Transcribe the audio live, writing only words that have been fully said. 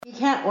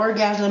can't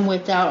orgasm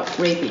without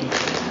raping.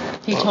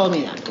 He told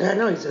me that. I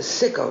know, he's a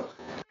sicko.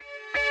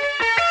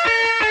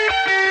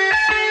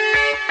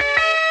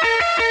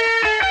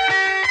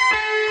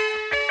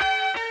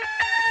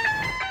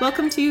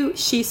 Welcome to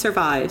She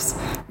Survives,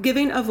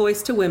 giving a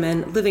voice to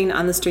women living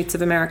on the streets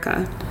of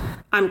America.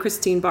 I'm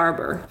Christine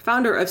Barber,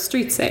 founder of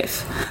Street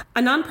Safe, a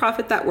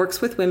nonprofit that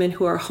works with women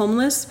who are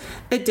homeless,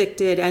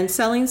 addicted, and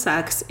selling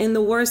sex in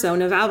the war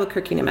zone of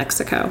Albuquerque, New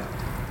Mexico.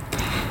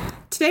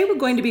 Today we're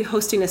going to be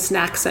hosting a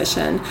snack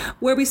session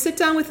where we sit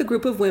down with a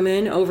group of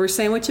women over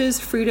sandwiches,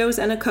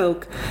 Fritos, and a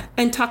Coke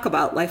and talk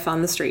about life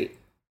on the street.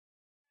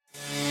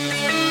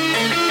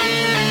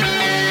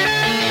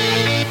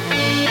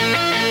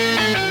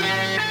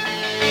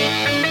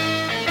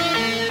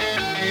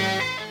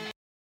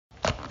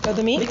 Oh,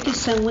 the meat? Make a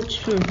sandwich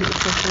for her.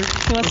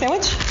 You want a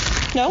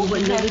sandwich? No? You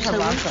want another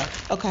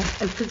sandwich? Okay.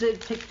 Because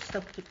it takes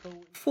stuff to go.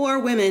 4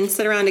 women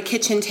sit around a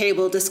kitchen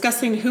table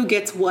discussing who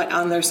gets what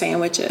on their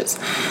sandwiches.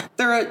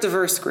 They're a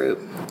diverse group.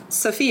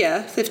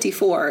 Sophia,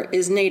 54,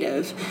 is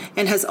Native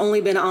and has only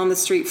been on the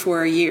street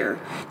for a year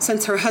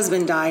since her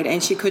husband died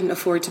and she couldn't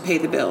afford to pay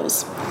the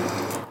bills.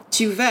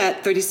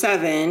 Juvette,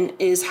 37,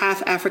 is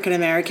half African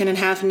American and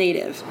half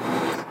Native.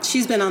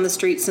 She's been on the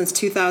street since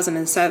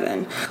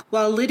 2007,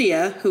 while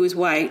Lydia, who is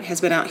white, has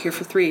been out here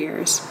for 3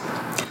 years.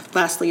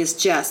 Lastly is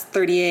Jess,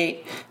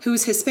 38,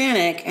 who's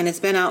Hispanic and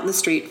has been out in the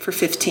street for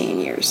 15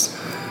 years.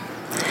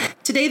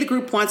 Today, the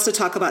group wants to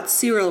talk about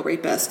serial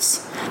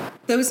rapists,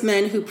 those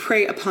men who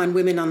prey upon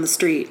women on the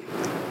street.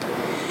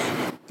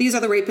 These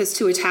are the rapists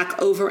who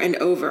attack over and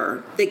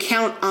over. They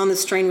count on the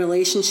strained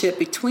relationship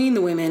between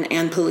the women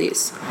and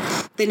police.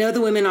 They know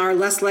the women are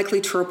less likely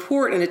to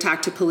report an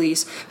attack to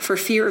police for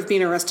fear of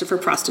being arrested for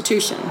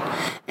prostitution.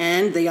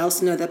 And they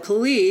also know that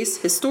police,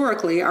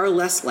 historically, are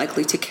less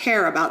likely to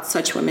care about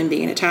such women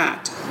being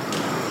attacked.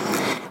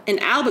 In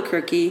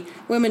Albuquerque,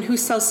 women who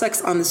sell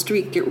sex on the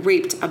street get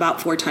raped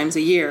about 4 times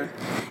a year,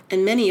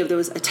 and many of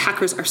those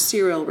attackers are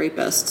serial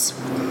rapists.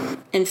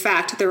 In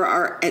fact, there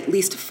are at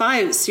least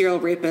 5 serial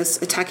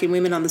rapists attacking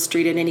women on the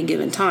street at any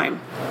given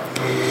time.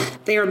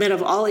 They are men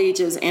of all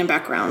ages and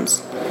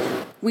backgrounds.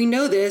 We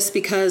know this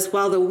because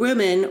while the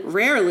women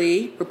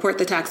rarely report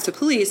the attacks to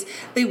police,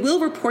 they will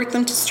report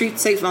them to Street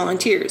Safe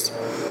volunteers.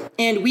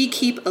 And we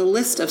keep a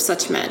list of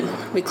such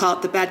men. We call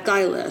it the bad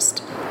guy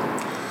list.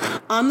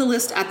 On the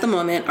list at the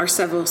moment are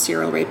several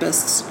serial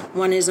rapists.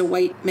 One is a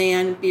white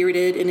man,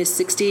 bearded, in his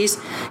 60s.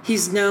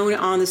 He's known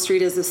on the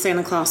street as the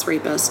Santa Claus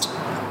rapist.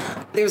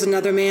 There's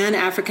another man,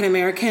 African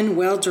American,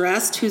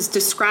 well-dressed, who's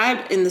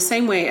described in the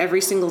same way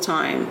every single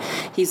time.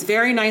 He's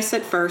very nice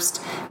at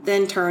first,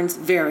 then turns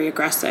very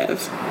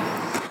aggressive.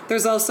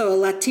 There's also a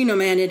Latino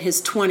man in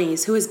his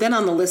 20s who has been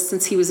on the list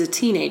since he was a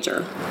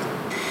teenager.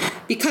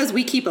 Because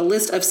we keep a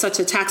list of such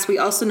attacks, we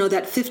also know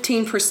that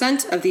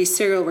 15% of these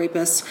serial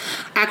rapists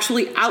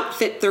actually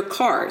outfit their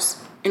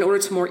cars in order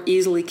to more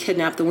easily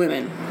kidnap the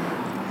women.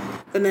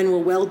 The men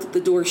will weld the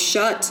doors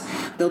shut,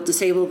 they'll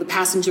disable the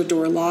passenger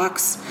door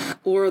locks,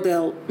 or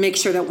they'll make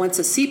sure that once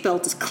a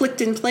seatbelt is clicked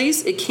in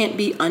place, it can't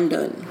be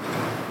undone.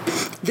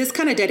 This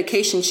kind of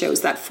dedication shows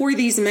that for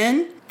these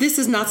men, this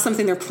is not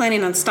something they're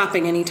planning on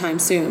stopping anytime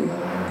soon.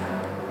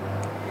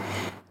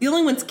 The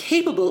only ones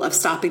capable of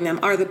stopping them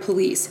are the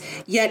police.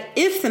 Yet,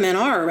 if the men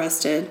are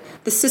arrested,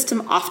 the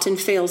system often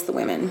fails the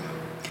women,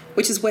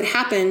 which is what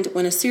happened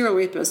when a serial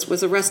rapist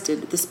was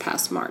arrested this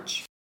past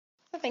March.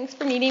 Thanks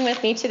for meeting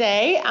with me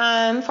today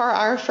for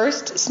our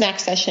first snack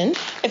session.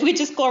 If we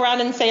just go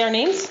around and say our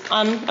names.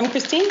 I'm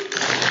Christine.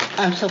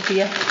 I'm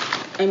Sophia.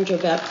 I'm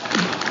Jovette.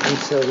 I'm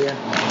Sylvia.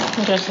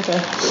 I'm Jessica.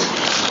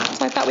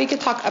 So I thought we could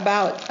talk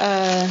about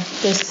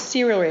the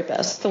serial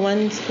rapists, the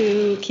ones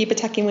who keep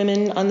attacking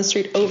women on the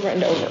street over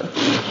and over.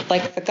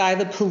 Like the guy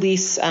the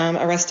police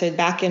arrested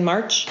back in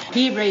March.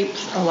 He raped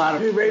a lot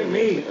of He raped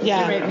me.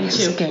 Yeah. He raped me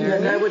too. The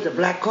guy with the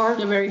black car?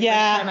 The very first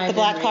time I The been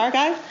black raped. car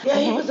guy? Yeah,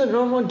 he was a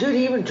normal dude.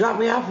 He even dropped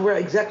me off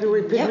exactly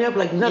where he picked me up,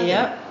 like nothing.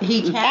 Yep.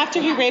 He can't.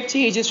 After he raped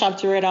you, he just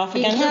dropped you right off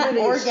He again? can't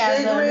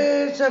orgasm.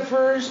 Cigarettes at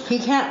first. He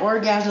can't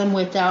orgasm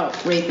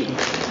without raping.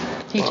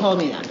 He told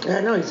me that. I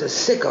know, he's a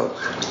sicko.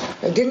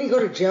 Didn't he go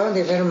to jail and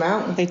they let him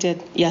out? They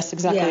did. Yes,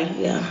 exactly.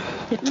 Yeah.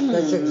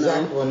 That's the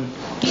exact one.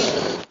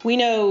 We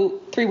know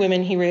 3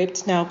 women he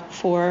raped, now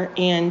 4,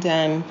 and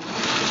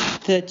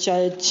the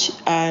judge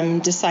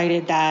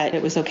decided that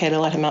it was okay to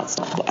let him out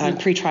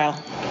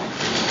pre-trial.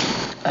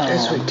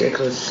 That's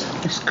ridiculous.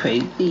 It's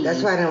crazy.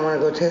 That's why I didn't want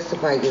to go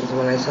testify against him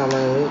when I saw him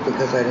on the news,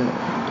 because I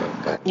didn't.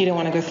 You didn't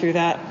want to go through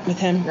that with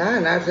him? Nah,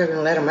 not if they're going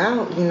to let him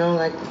out,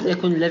 like. They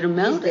couldn't let him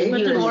out. But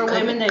the more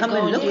women that come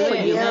go and look into for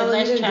it, you. the Yeah,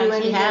 less he didn't do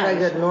chance he anything like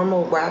has. a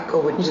normal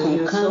wacko would do.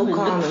 He was so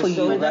calm and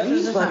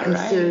so fucking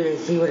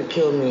serious. He would have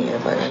killed me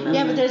if I didn't.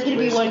 Yeah, but there's going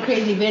to be one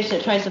crazy bitch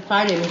that tries to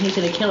fight him and he's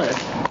going to kill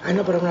her. I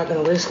know, but I'm not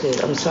going to risk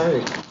it. I'm sorry.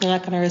 You're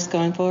not going to risk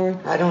going forward?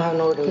 I don't have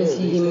nowhere to live.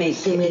 He may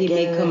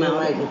come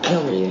out and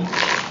kill me.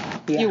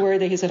 Yeah. You worried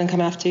that he's going to come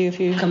after you if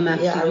you... Come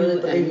after Yeah, I really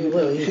believe he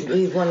will.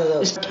 He's one of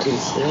those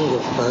dudes. They don't give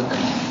a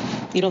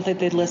fuck. You don't think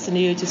they'd listen to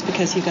you just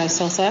because you guys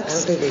sell I don't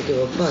sex? think they give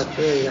a fuck,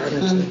 really,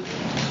 honestly.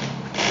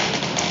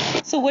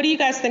 what do you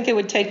guys think it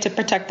would take to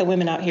protect the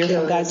women out here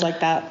from guys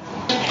like that?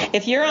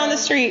 If you're on the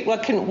street,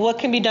 what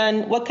can be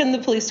done? What can the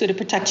police do to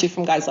protect you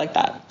from guys like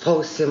that?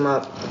 Post him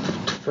up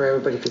for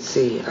everybody to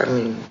see. I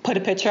mean, put a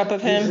picture up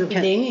of him.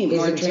 They need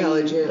more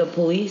training. The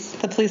police.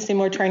 The police need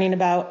more training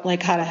about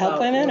like how to help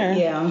women, or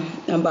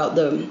about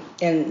they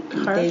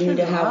need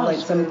to have like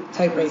some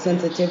type of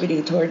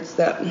sensitivity towards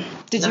that.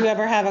 Did you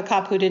ever have a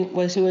cop who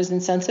was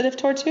insensitive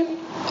towards you?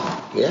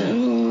 Yeah.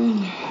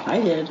 I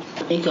did.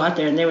 They got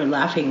there and they were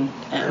laughing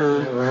at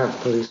me.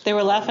 They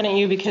were laughing at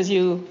you because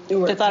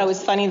they thought it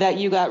was funny that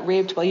you got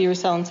raped while you were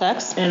selling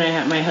sex?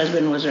 And my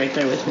husband was right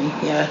there with me.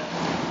 Yeah.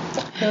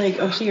 They're like,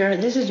 oh, so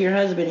this is your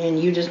husband and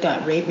you just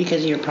got raped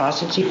because you're a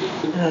prostitute?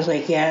 And I was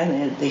like, yeah,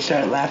 and they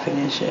started laughing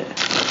and shit.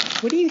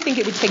 What do you think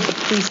it would take the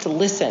police to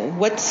listen?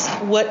 What's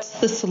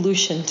the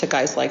solution to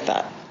guys like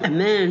that? A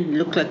man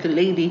looked like a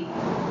lady.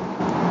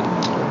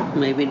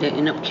 Maybe they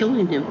end up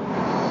killing him.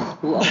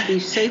 Well, I'll be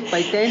safe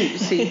by then.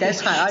 See,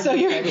 that's how I look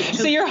at it too.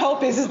 So your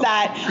hope is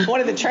that one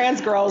of the trans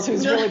girls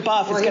who's really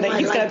buff he's gonna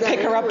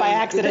pick her up by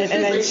accident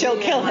and then she'll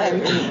kill him.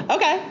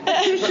 Okay.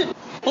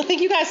 Well,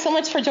 thank you guys so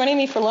much for joining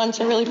me for lunch.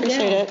 I really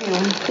appreciate it.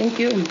 Thank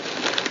you.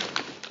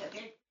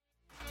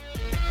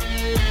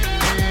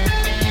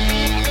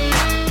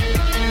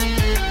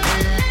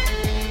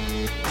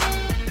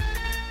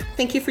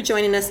 Thank you for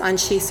joining us on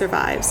She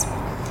Survives.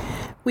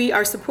 We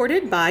are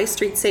supported by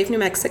Street Safe New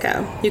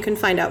Mexico. You can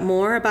find out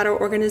more about our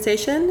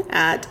organization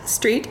at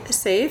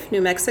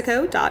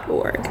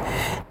streetsafenewmexico.org.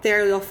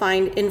 There you'll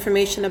find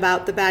information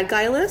about the bad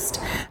guy list,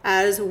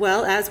 as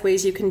well as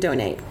ways you can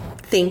donate.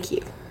 Thank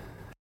you.